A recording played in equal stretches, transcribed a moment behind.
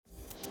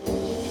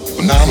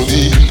but now I'm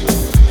leaving.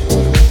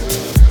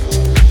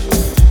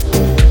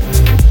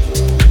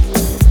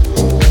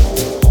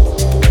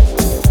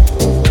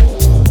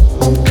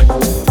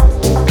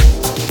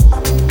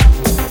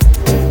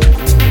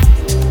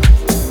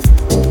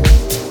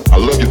 I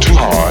love you too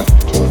hard,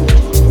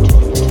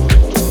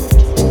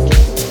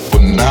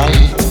 but now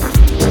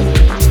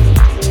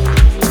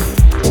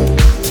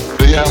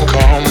day I'm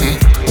coming.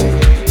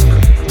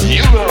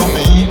 You love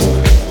me,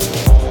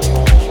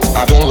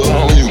 I don't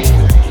love you.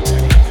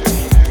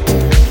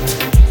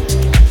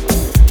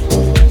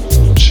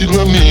 She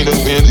love me to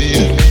win the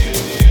end.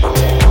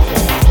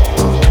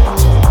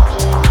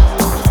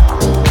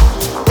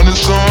 When the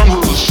sun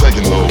was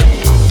sinking low,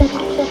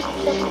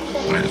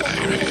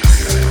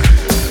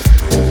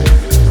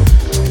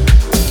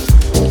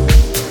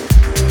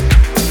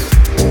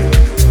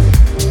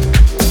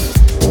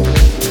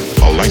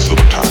 all lengths of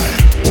time,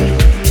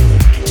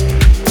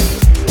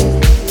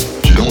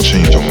 you don't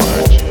change your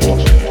mind.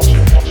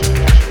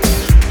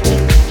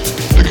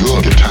 The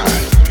girl get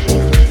tired,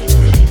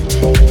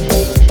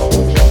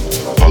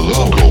 her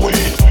love go away.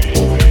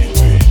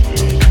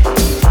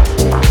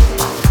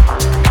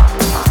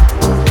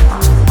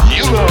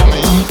 You love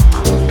me,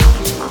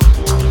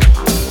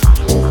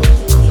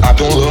 I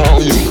don't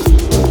love you.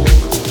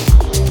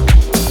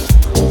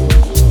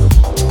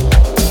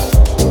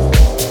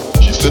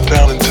 She sat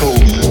down and told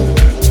me,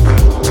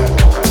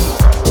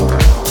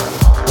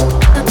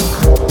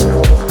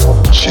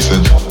 she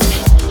said,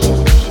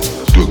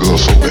 you're a girl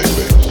so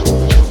baby,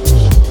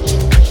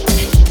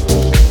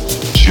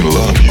 she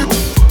love you.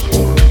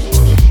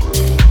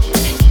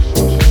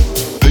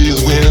 These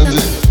winds,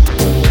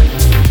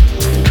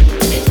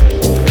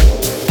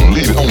 I'm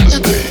leaving on this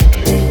day.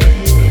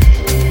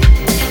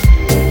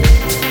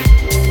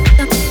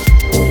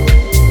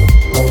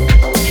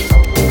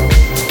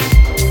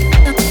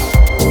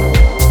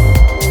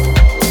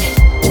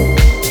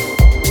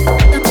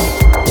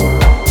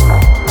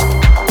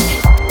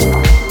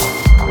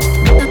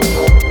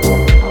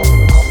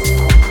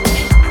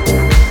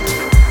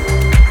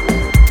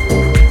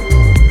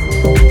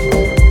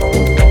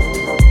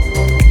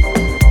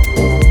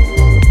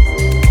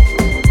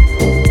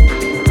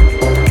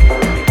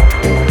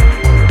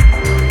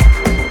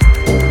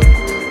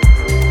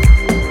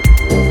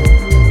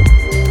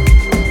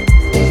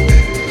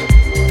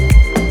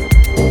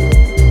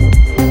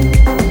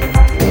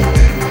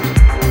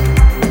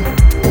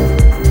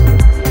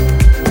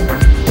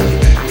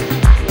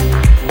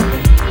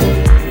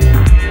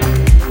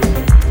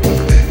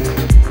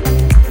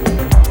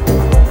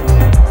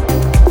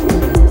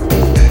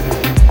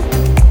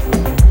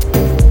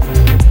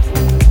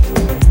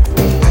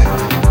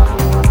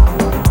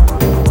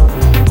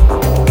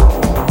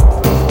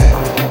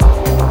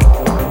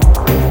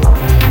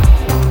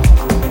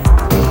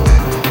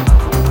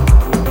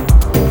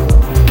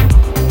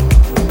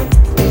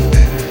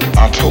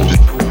 I told you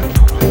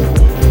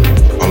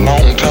a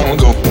long time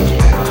ago.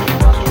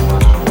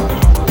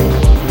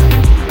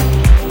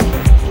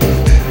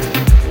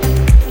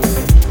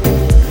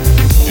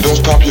 You don't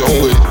stop your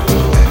own way.